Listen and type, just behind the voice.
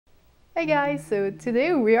Hey guys, so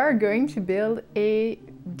today we are going to build a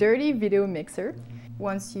dirty video mixer.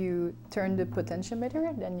 Once you turn the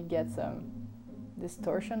potentiometer, then you get some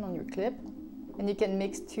distortion on your clip and you can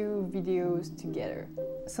mix two videos together.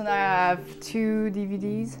 So now I have two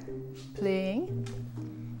DVDs playing.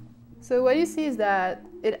 So what you see is that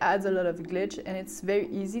it adds a lot of glitch and it's very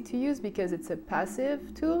easy to use because it's a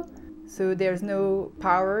passive tool. So there's no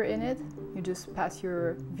power in it. You just pass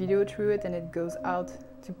your video through it and it goes out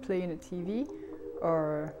to play in a TV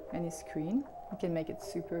or any screen. You can make it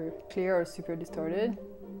super clear or super distorted.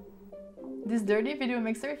 This dirty video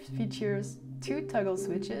mixer features two toggle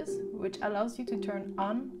switches, which allows you to turn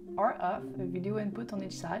on or off a video input on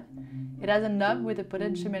each side. It has a knob with a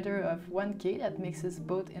potentiometer of 1K that mixes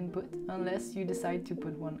both input unless you decide to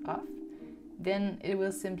put one off. Then it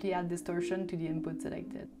will simply add distortion to the input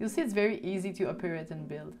selected. You'll see it's very easy to operate and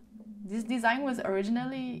build. This design was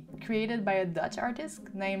originally created by a Dutch artist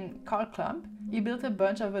named Karl Klomp. He built a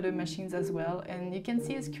bunch of other machines as well, and you can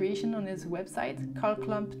see his creation on his website,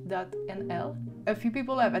 karlklomp.nl. A few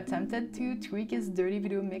people have attempted to tweak his dirty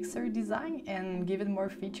video mixer design and give it more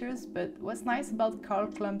features, but what's nice about Karl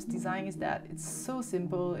Klomp's design is that it's so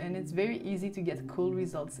simple and it's very easy to get cool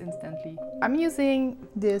results instantly. I'm using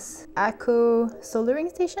this Hakko soldering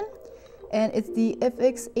station, and it's the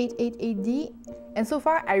Fx888D, and so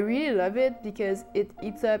far I really love it because it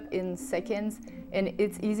heats up in seconds and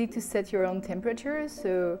it's easy to set your own temperature.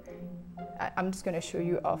 So I'm just gonna show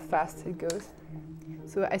you how fast it goes.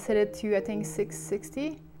 So I set it to, I think,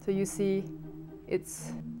 660. So you see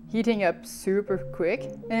it's heating up super quick,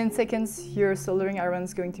 and in seconds your soldering iron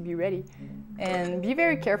is going to be ready. And be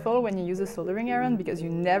very careful when you use a soldering iron because you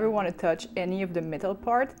never want to touch any of the metal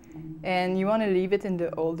part, and you want to leave it in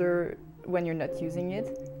the holder when you're not using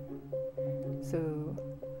it. So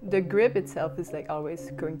the grip itself is like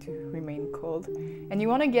always going to remain cold, and you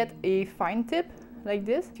want to get a fine tip like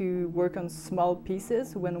this to work on small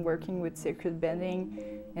pieces when working with circuit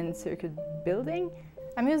bending and circuit building.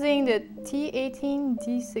 I'm using the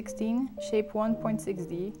T18D16 shape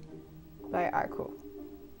 1.6D by Hakko.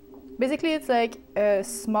 Basically it's like a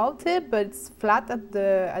small tip, but it's flat at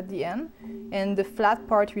the end, and the flat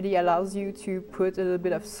part really allows you to put a little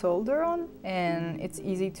bit of solder on, and it's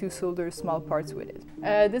easy to solder small parts with it.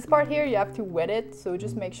 This part here you have to wet it, so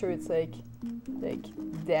just make sure it's like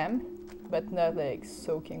damp but not like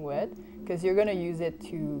soaking wet, because you're gonna use it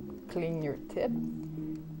to clean your tip,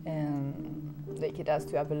 and like it has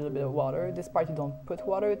to have a little bit of water. This part you don't put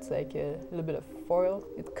water, it's like a little bit of foil.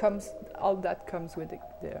 All that comes with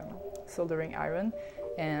the soldering iron,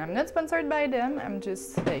 and I'm not sponsored by them. I'm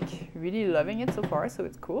just like really loving it so far, so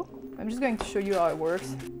it's cool. I'm just going to show you how it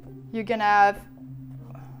works. You can have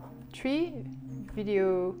 3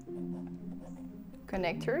 video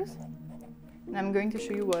connectors, and I'm going to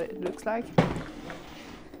show you what it looks like.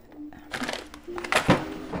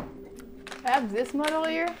 I have this model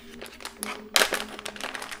here.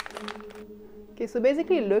 Okay, so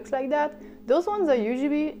basically it looks like that. Those ones are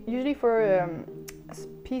usually for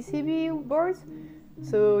PCB boards.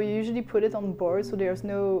 So you usually put it on board, so there's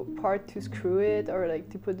no part to screw it or like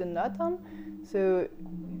to put the nut on. So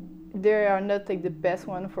they are not like the best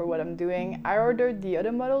one for what I'm doing. I ordered the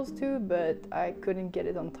other models too, but I couldn't get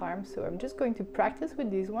it on time, so I'm just going to practice with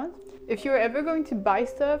these ones. If you're ever going to buy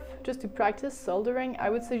stuff just to practice soldering, I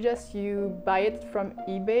would suggest you buy it from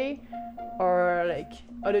eBay or like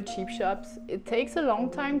other cheap shops. It takes a long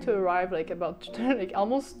time to arrive, like about like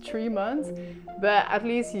almost 3 months, but at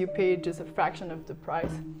least you pay just a fraction of the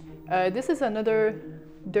price. This is another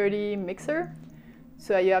dirty mixer.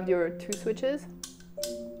 So you have your 2 switches,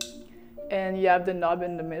 and you have the knob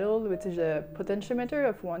in the middle, which is a potentiometer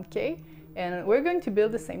of 1K. And we're going to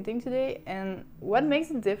build the same thing today. And what makes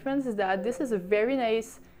the difference is that this is a very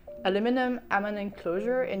nice aluminum ammo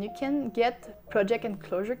enclosure, and you can get project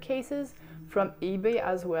enclosure cases from eBay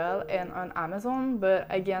as well and on Amazon, but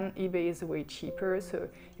again, eBay is way cheaper. So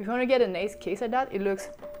if you want to get a nice case like that, it looks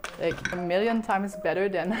like a million times better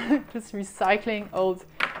than just recycling old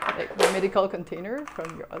like medical container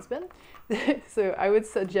from your husband. So I would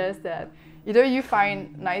suggest that either you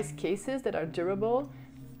find nice cases that are durable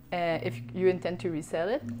if you intend to resell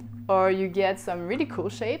it, or you get some really cool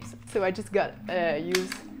shapes. So I just got a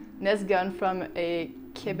used nest gun from a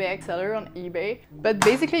Quebec seller on eBay, but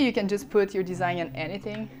basically you can just put your design on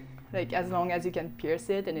anything, like as long as you can pierce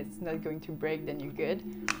it and it's not going to break, then you're good.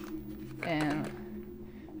 And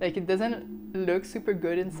like it doesn't look super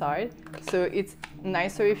good inside, so it's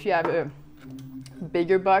nicer if you have a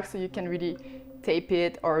bigger box, so you can really tape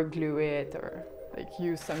it or glue it or like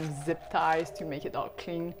use some zip ties to make it all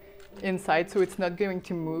clean inside, so it's not going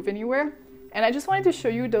to move anywhere. And I just wanted to show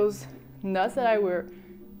you those nuts that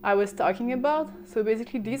I was talking about. So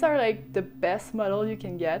basically these are like the best model you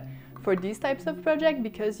can get for these types of projects,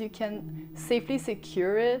 because you can safely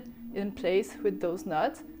secure it in place with those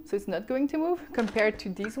nuts, so it's not going to move, compared to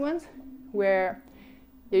these ones where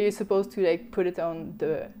you're supposed to like put it on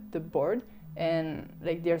the board and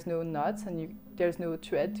like there's no nuts and there's no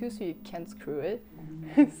thread too, so you can't screw it.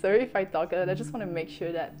 Sorry if I talk a lot, I just want to make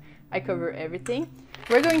sure that I cover everything.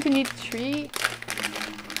 We're going to need 3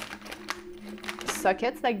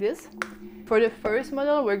 sockets like this. For the first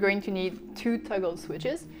model, we're going to need 2 toggle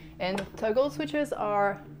switches, and toggle switches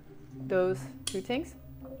are those 2 things.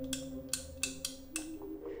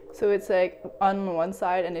 So it's like on one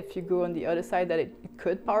side, and if you go on the other side, that it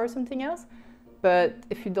could power something else. But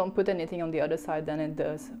if you don't put anything on the other side, then it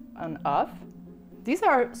does on off. These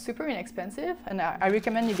are super inexpensive, and I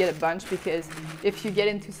recommend you get a bunch, because if you get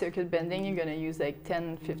into circuit bending, you're gonna use like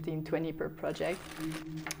 10, 15, 20 per project.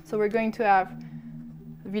 So we're going to have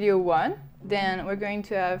video 1, then we're going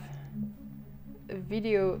to have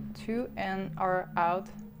video 2 and our out,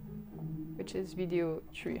 which is video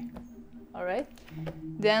 3. All right.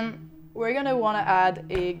 Then we're gonna want to add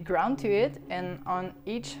a ground to it, and on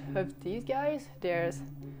each of these guys, there's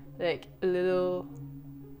like a little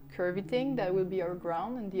curvy thing that will be our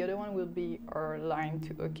ground, and the other one will be our line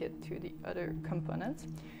to hook it to the other components.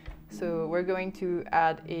 So we're going to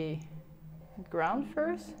add a ground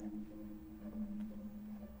first,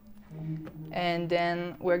 and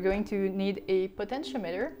then we're going to need a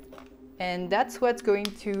potentiometer, and that's what's going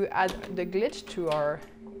to add the glitch to our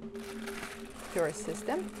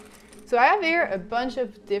system. So I have here a bunch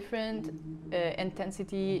of different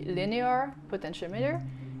intensity linear potentiometer.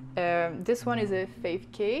 This one is a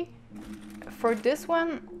 5K. For this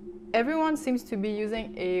one, everyone seems to be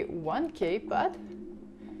using a 1K pot,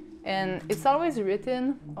 and it's always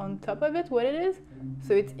written on top of it what it is,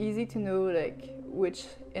 so it's easy to know like which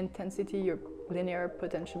intensity your linear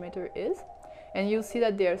potentiometer is. And you'll see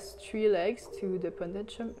that there's 3 legs to the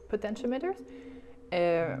potentiometers,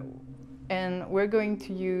 and we're going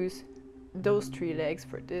to use those 3 legs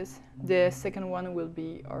for this. The second one will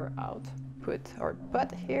be our out. Put our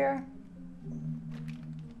pot here.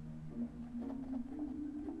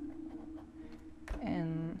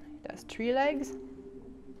 And that's 3 legs.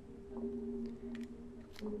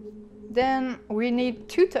 Then we need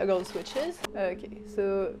 2 toggle switches. Okay,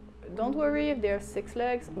 so don't worry if there are 6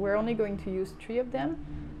 legs. We're only going to use 3 of them.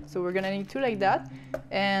 So we're gonna need 2 like that.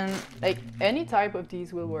 And like any type of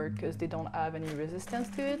these will work, because they don't have any resistance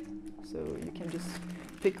to it. So you can just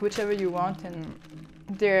pick whichever you want, and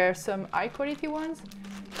there are some high quality ones.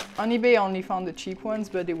 On eBay I only found the cheap ones,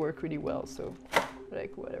 but they work really well, so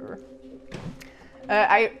like whatever.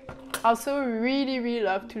 I also really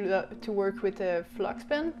love to work with a flux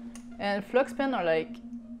pen, and flux pen are like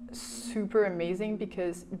super amazing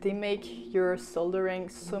because they make your soldering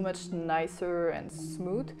so much nicer and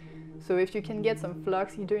smooth. So if you can get some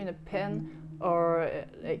flux either in a pen or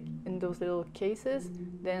like in those little cases,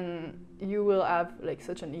 then you will have like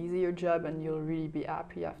such an easier job and you'll really be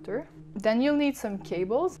happy after. Then you'll need some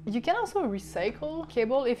cables. You can also recycle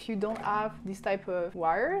cable if you don't have these type of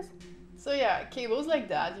wires. So yeah, cables like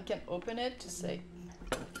that, you can open it, just like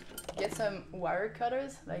get some wire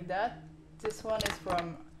cutters like that. This one is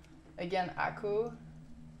from, again, Hakko.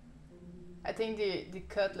 I think they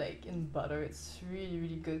cut like in butter. It's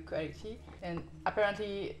really good quality. And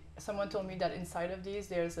apparently someone told me that inside of these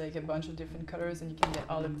there's like a bunch of different colors, and you can get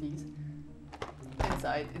all of these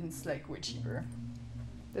inside, and it's like way cheaper.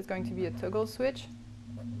 There's going to be a toggle switch,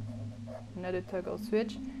 another toggle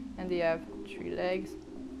switch, and they have 3 legs.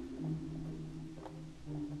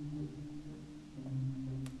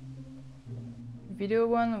 Video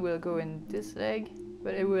 1 will go in this leg,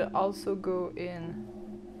 but it will also go in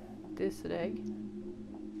this leg.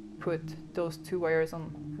 Put those 2 wires on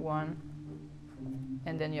one,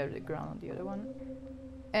 and then you have the ground on the other one.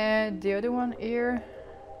 And the other one here,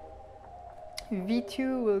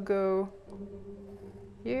 V2 will go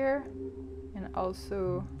here and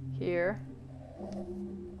also here.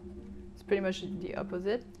 It's pretty much the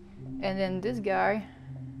opposite. And then this guy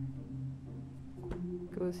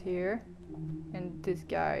goes here, and this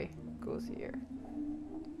guy goes here.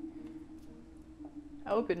 I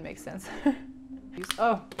hope it makes sense.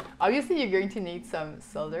 Oh, obviously you're going to need some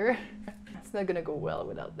solder. It's not gonna go well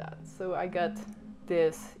without that. So I got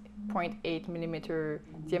this 0.8mm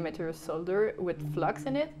diameter solder with flux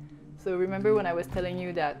in it. So remember when I was telling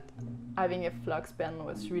you that having a flux pen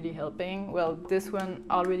was really helping? Well, this one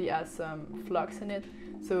already has some flux in it,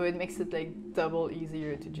 so it makes it like double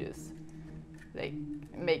easier to just like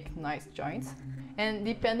make nice joints. And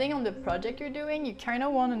depending on the project you're doing, you kind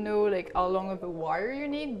of want to know like how long of a wire you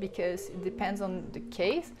need, because it depends on the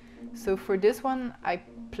case. So for this one, I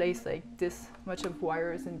placed like this much of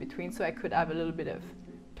wires in between, so I could have a little bit of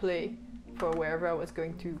play for wherever I was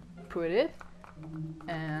going to put it.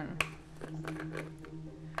 And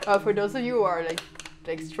for those of you who are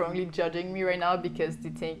like strongly judging me right now because they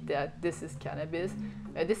think that this is cannabis,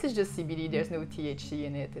 this is just CBD. There's no THC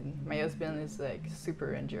in it, and my husband is like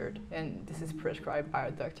super injured, and this is prescribed by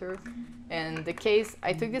a doctor. And the case,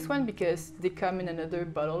 I took this one because they come in another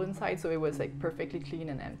bottle inside, so it was like perfectly clean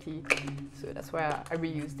and empty, so that's why I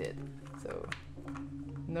reused it. So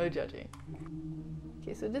no judging.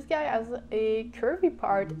 Okay, so this guy has a curvy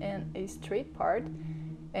part and a straight part,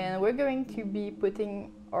 and we're going to be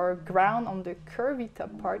putting our ground on the curvy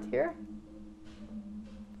top part here.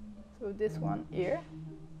 So this one here,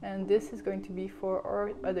 and this is going to be for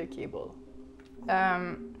our other cable.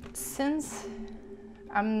 Since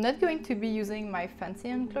I'm not going to be using my fancy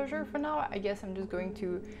enclosure for now, I guess I'm just going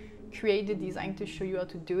to create the design to show you how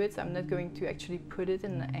to do it. So I'm not going to actually put it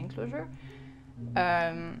in an enclosure.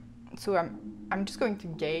 So I'm just going to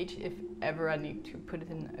gauge if ever I need to put it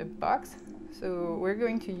in a box. So we're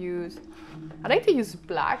going to use, I like to use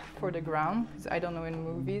black for the ground, because I don't know, in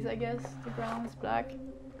movies I guess the ground is black.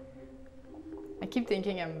 I keep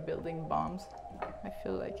thinking I'm building bombs. I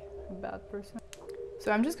feel like a bad person.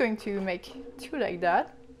 So I'm just going to make two like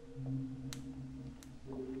that.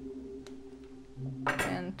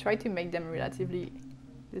 And try to make them relatively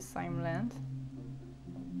the same length.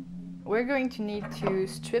 We're going to need to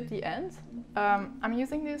strip the ends. I'm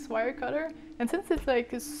using this wire cutter, and since it's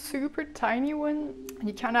like a super tiny one,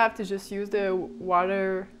 you kind of have to just use the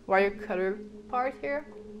wire cutter part here.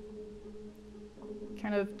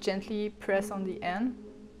 Kind of gently press on the end,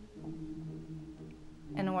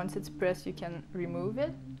 and once it's pressed you can remove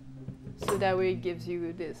it, so that way it gives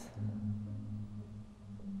you this.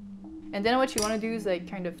 And then what you want to do is like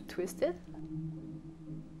kind of twist it.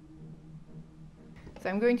 So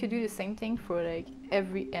I'm going to do the same thing for like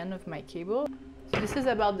every end of my cable. So this is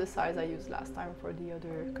about the size I used last time for the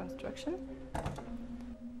other construction.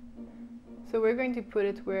 So we're going to put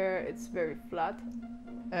it where it's very flat.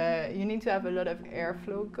 You need to have a lot of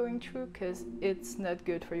airflow going through, because it's not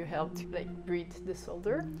good for your health to like breathe the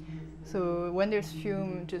solder. So when there's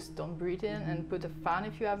fume, just don't breathe in, and put a fan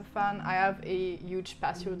if you have a fan. I have a huge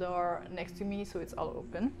patio door next to me, so it's all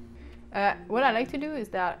open. What I like to do is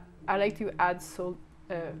that I like to add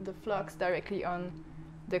the flux directly on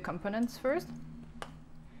the components first,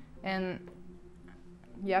 and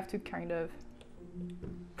you have to kind of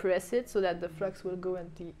press it so that the flux will go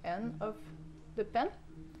at the end of the pen.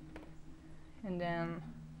 And then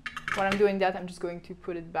while I'm doing that, I'm just going to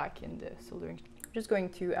put it back in the soldering. I'm just going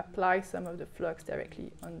to apply some of the flux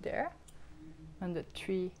directly on there, on the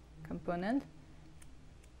 3 component.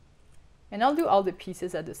 And I'll do all the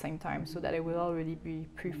pieces at the same time so that it will already be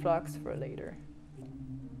pre-fluxed for later.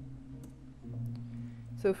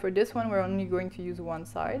 So for this one, we're only going to use one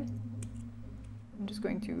side. I'm just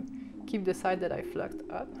going to keep the side that I fluxed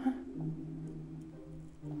up.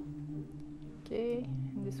 Okay,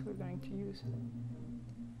 and this we're going to use.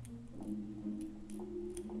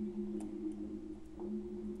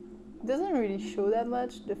 It doesn't really show that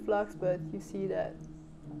much, the flux, but you see that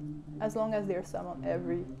as long as there's some on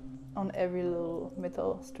every little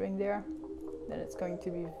metal string there, then it's going to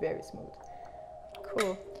be very smooth.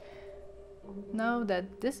 Cool. Now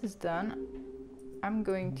that this is done, I'm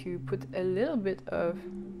going to put a little bit of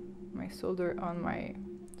my solder on my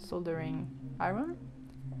soldering iron,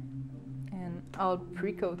 and I'll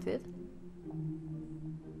pre-coat it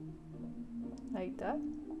like that.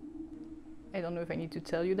 I don't know if I need to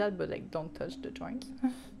tell you that, but like, don't touch the joints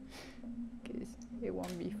because it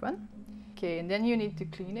won't be fun. Okay, and then you need to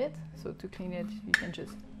clean it. So to clean it, you can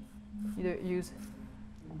just either use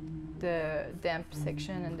the damp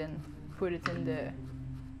section and then put it in the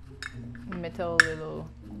metal little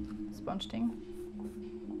sponge thing.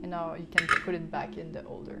 And now you can put it back in the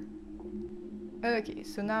holder. Okay,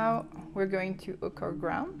 so now we're going to hook our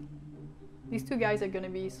ground. These two guys are going to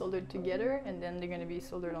be soldered together, and then they're going to be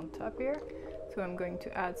soldered on top here. So I'm going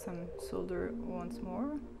to add some solder once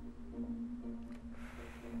more.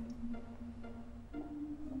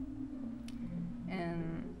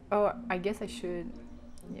 And, oh, I guess I should,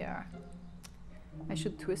 yeah, I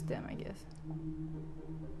should twist them, I guess.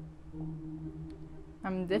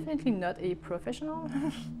 I'm definitely not a professional.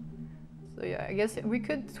 So yeah, I guess we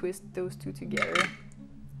could twist those two together.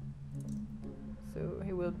 So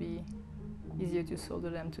it will be easier to solder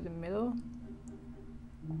them to the middle.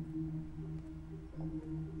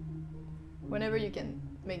 Whenever you can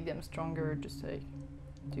make them stronger, just like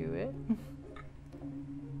do it.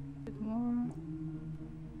 A bit more.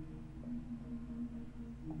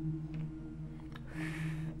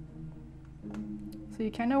 So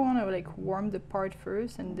you kind of want to like warm the part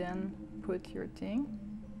first and then put your thing.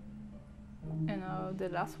 And now the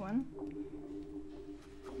last one.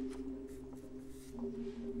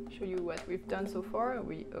 Show you what we've done so far.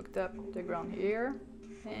 We hooked up the ground here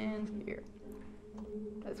and here.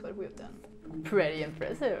 That's what we've done. Pretty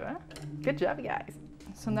impressive, huh? Good job, guys.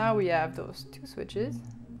 So now we have those two switches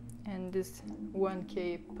and this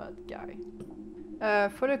 1K pot guy.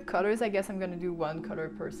 For the colors, I guess I'm gonna do one color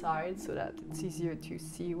per side so that it's easier to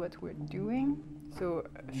see what we're doing. So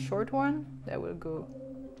a short one that will go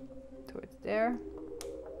towards there,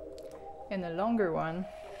 and a longer one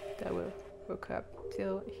that will hook up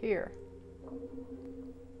till here.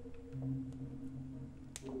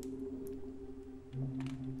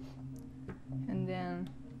 And then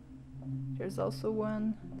there's also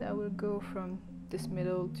one that will go from this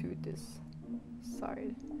middle to this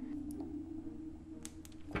side.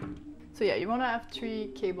 So yeah, you want to have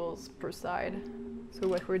 3 cables per side. So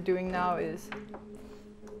what we're doing now is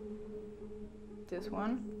this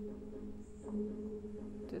one,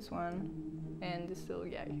 and this little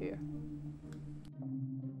guy here.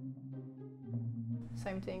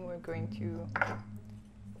 Same thing, we're going to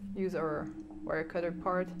use our wire cutter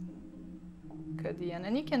part, cut the end,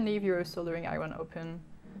 and you can leave your soldering iron open.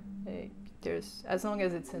 As long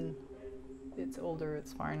as it's older,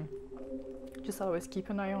 it's fine. Just always keep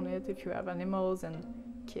an eye on it if you have animals and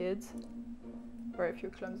kids, or if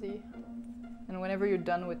you're clumsy. And whenever you're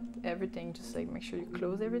done with everything, just like make sure you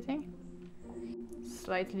close everything.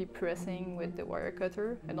 Slightly pressing with the wire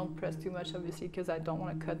cutter. I don't press too much, obviously, because I don't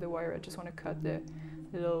want to cut the wire. I just want to cut the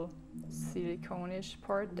little silicone-ish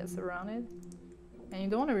part that's around it. And you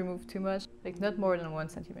don't want to remove too much, like not more than 1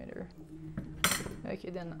 centimeter. Okay,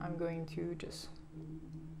 then I'm going to just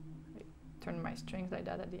turn my strings like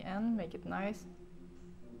that at the end, make it nice.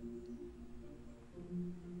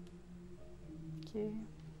 Okay.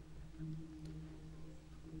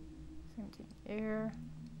 Same thing here.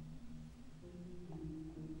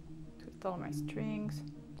 Twist all my strings.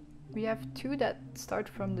 We have 2 that start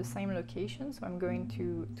from the same location, so I'm going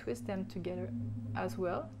to twist them together as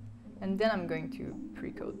well, and then I'm going to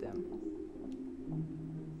pre-coat them.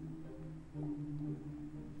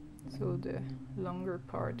 So the longer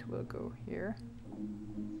part will go here.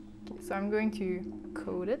 Okay, so I'm going to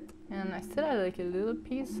coat it, and I still had like a little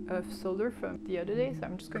piece of solder from the other day, so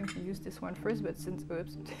I'm just going to use this one first, but since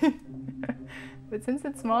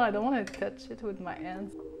it's small, I don't want to touch it with my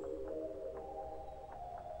hands.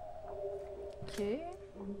 Okay.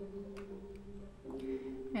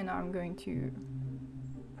 And now I'm going to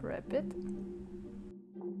prep it.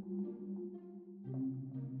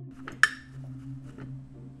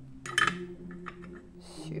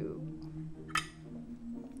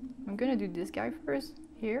 I'm gonna do this guy first,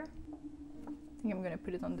 here. I think I'm gonna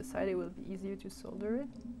put it on the side, it will be easier to solder it.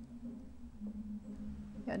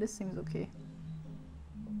 Yeah, this seems okay.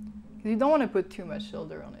 Because you don't want to put too much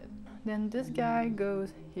solder on it. Then this guy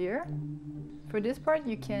goes here. For this part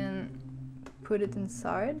you can put it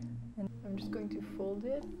inside, and I'm just going to fold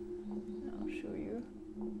it. I'll show you.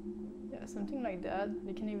 Yeah, something like that.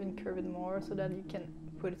 You can even curve it more so that you can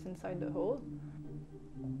put it inside the hole.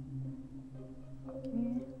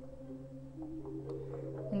 Okay.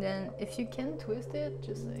 And then if you can twist it,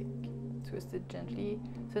 just like twist it gently.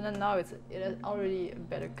 So then now it has already a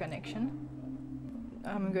better connection.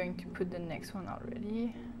 I'm going to put the next one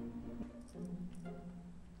already.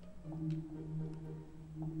 Okay.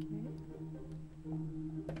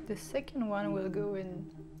 The second one will go in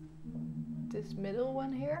this middle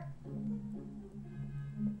one here.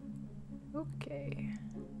 Okay.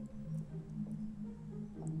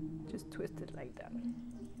 Just twist it like that.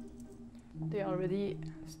 They're already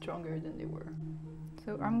stronger than they were.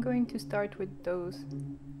 So I'm going to start with those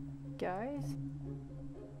guys.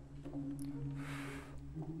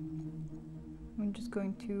 I'm just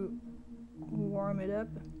going to warm it up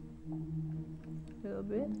a little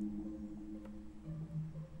bit.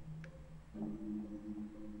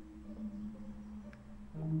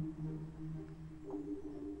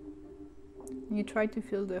 You try to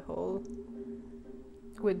fill the hole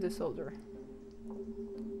with the solder.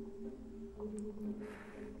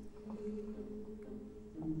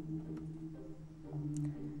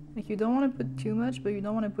 Like, you don't want to put too much, but you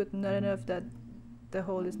don't want to put not enough that the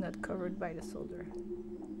hole is not covered by the solder.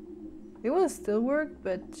 It will still work,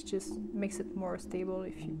 but just makes it more stable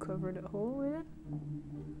if you cover the hole with it.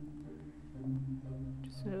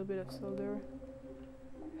 Just a little bit of solder.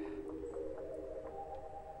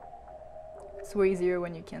 It's way easier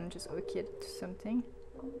when you can just hook it to something.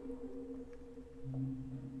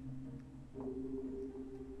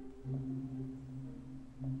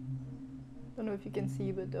 Don't know if you can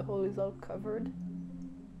see, but the hole is all covered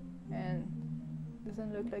and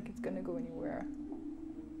doesn't look like it's gonna go anywhere.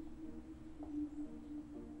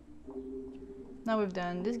 Now we've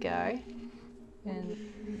done this guy and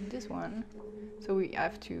this one, so we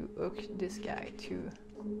have to hook this guy to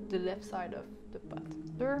the left side of the pot.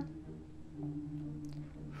 There.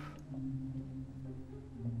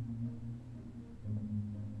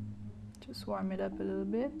 Just warm it up a little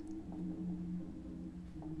bit.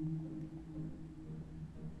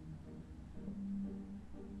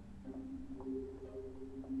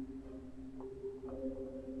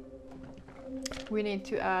 We need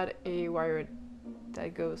to add a wire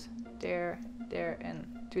that goes there, there, and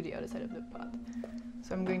to the other side of the pot.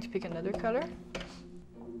 So I'm going to pick another color,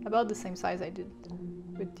 about the same size I did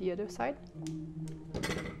with the other side.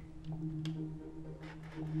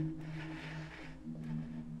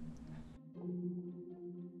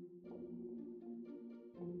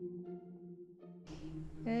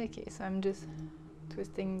 Okay, so I'm just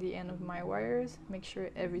twisting the end of my wires, make sure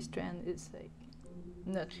every strand is like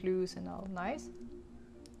not loose and all nice.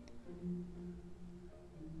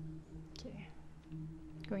 Okay,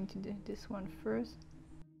 going to do this one first.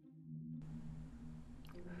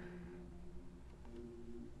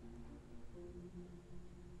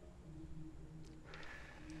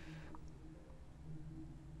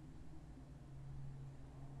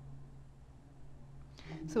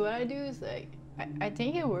 So what I do is like, I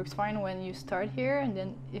think it works fine when you start here, and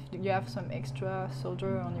then if you have some extra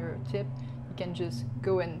solder on your tip, you can just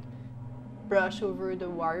go and brush over the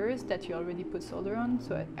wires that you already put solder on.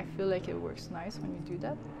 So I feel like it works nice when you do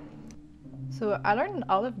that. So I learned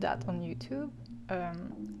all of that on YouTube.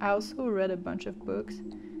 I also read a bunch of books.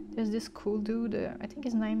 There's this cool dude, I think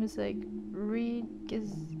his name is like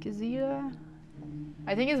Ghazala.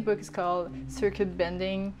 I think his book is called Circuit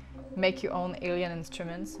Bending, Make Your Own Alien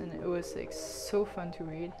Instruments, and it was like so fun to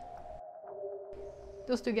read.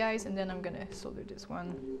 Those two guys, and then I'm gonna solder this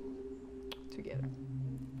one together.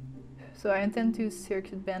 So I intend to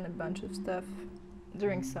circuit bend a bunch of stuff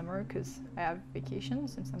during summer because I have vacation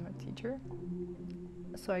since I'm a teacher.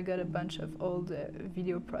 So I got a bunch of old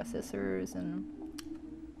video processors and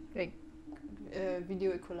like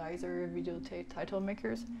video equalizer, video title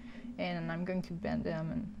makers, and I'm going to bend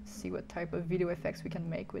them and see what type of video effects we can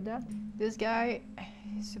make with that. This guy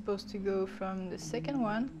is supposed to go from the second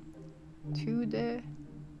one to the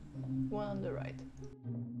one on the right.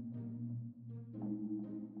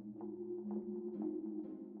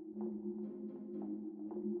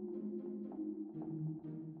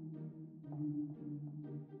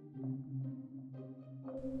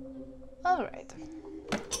 All right.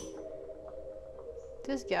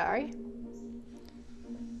 This guy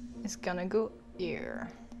is gonna go here.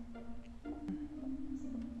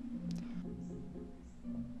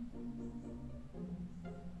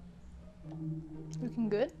 Looking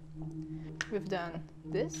good. We've done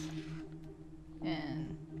this,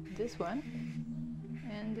 and this one,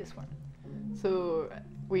 and this one. So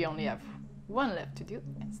we only have one left to do.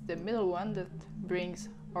 It's the middle one that brings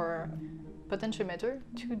our potentiometer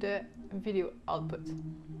to the video output.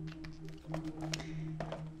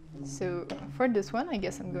 So for this one, I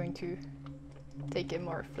guess I'm going to take a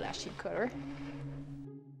more flashy color.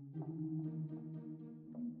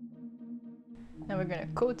 Now we're gonna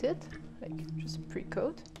coat it, like just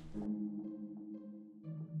pre-coat.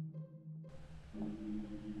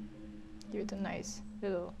 Give it a nice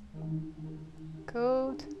little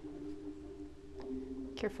coat.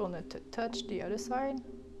 Careful not to touch the other side.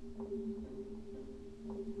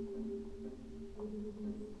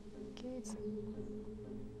 Okay,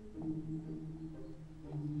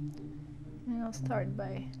 and I'll start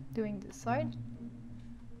by doing this side.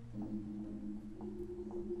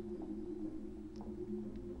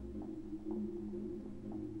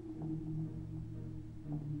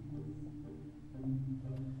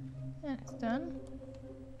 And it's done.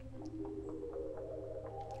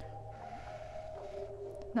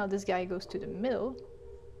 Now this guy goes to the middle.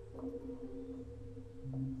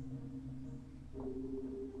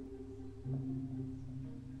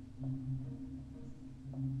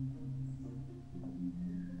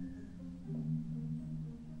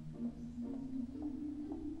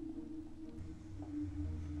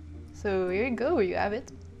 So here you go, you have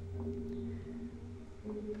it.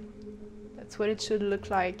 That's what it should look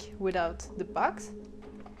like without the box.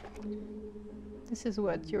 This is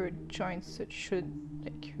what your joints should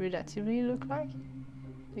like relatively look like.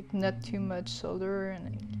 Like not too much solder, and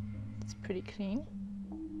like, it's pretty clean.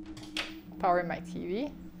 power my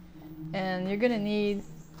TV. And you're gonna need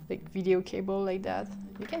like video cable like that.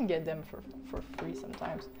 You can get them for free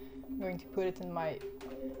sometimes. I'm going to put it in my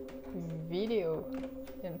video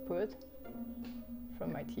input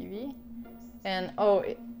from my TV. And oh,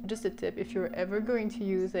 just a tip, if you're ever going to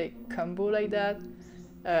use a combo like that,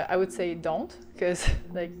 I would say don't, because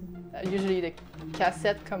like usually the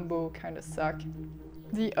cassette combo kind of suck.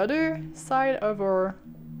 The other side of our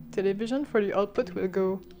television for the output will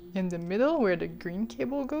go in the middle where the green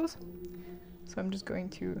cable goes. So I'm just going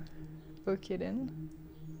to hook it in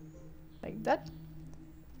like that.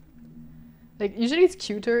 Like usually it's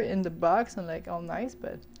cuter in the box and like all nice,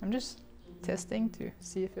 but I'm just testing to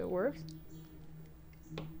see if it works.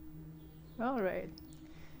 All right,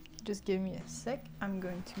 just give me a sec. I'm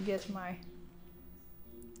going to get my,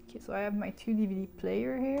 okay, so I have my 2 DVD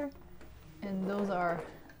player here, and those are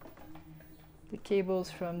the cables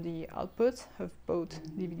from the outputs of both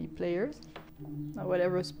DVD players. Now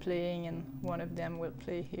whatever's playing in one of them will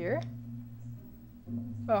play here.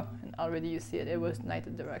 Oh, and already you see it, it was Night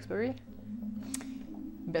at the Roxbury.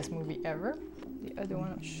 Best movie ever. The other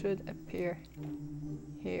one should appear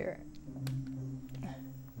here.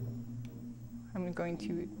 I'm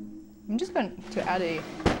just going to add a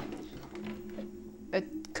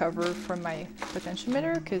cover for my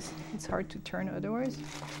potentiometer because it's hard to turn otherwise.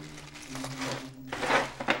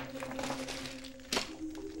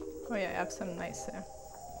 Oh yeah, I have some nice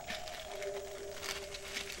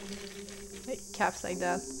caps like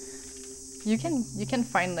that. You can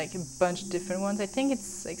find like a bunch of different ones. I think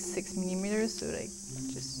it's like 6 millimeters, so like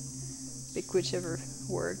just pick whichever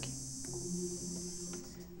work.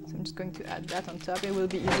 So I'm just going to add that on top. It will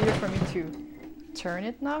be easier for me to turn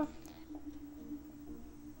it now.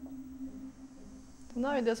 So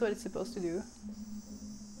now it does what it's supposed to do.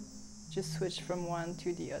 Just switch from one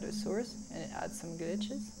to the other source, and it adds some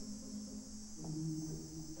glitches.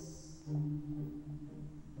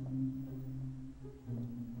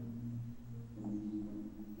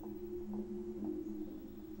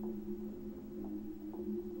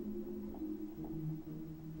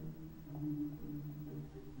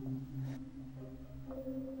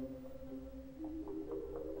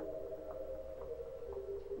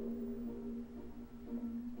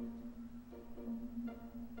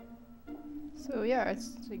 So yeah,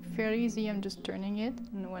 it's like fairly easy. I'm just turning it,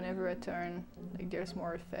 and whenever I turn, like there's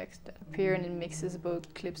more effects that appear, and it mixes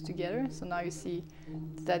both clips together. So now you see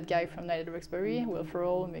that guy from Night at the Roxbury, Will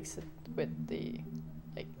Ferrell, mix it with the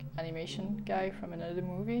like animation guy from another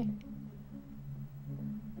movie.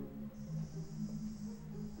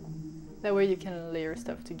 That way you can layer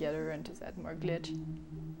stuff together and just add more glitch.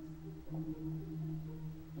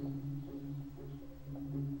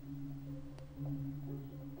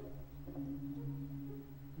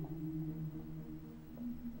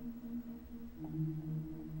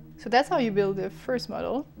 So that's how you build the first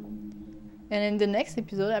model. And in the next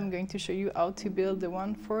episode, I'm going to show you how to build the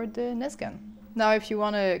one for the NES gun. Now, if you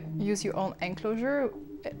want to use your own enclosure,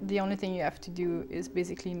 the only thing you have to do is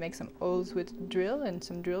basically make some holes with drill and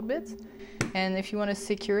some drill bits. And if you want to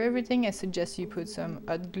secure everything, I suggest you put some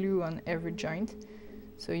hot glue on every joint.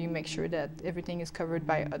 So you make sure that everything is covered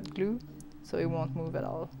by hot glue, so it won't move at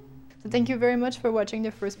all. So thank you very much for watching the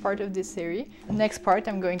first part of this series. Next part,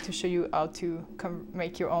 I'm going to show you how to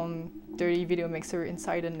make your own dirty video mixer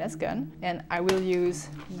inside a NES gun. And I will use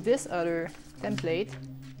this other template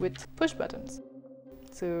with push buttons.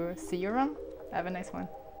 So see you around. Have a nice one.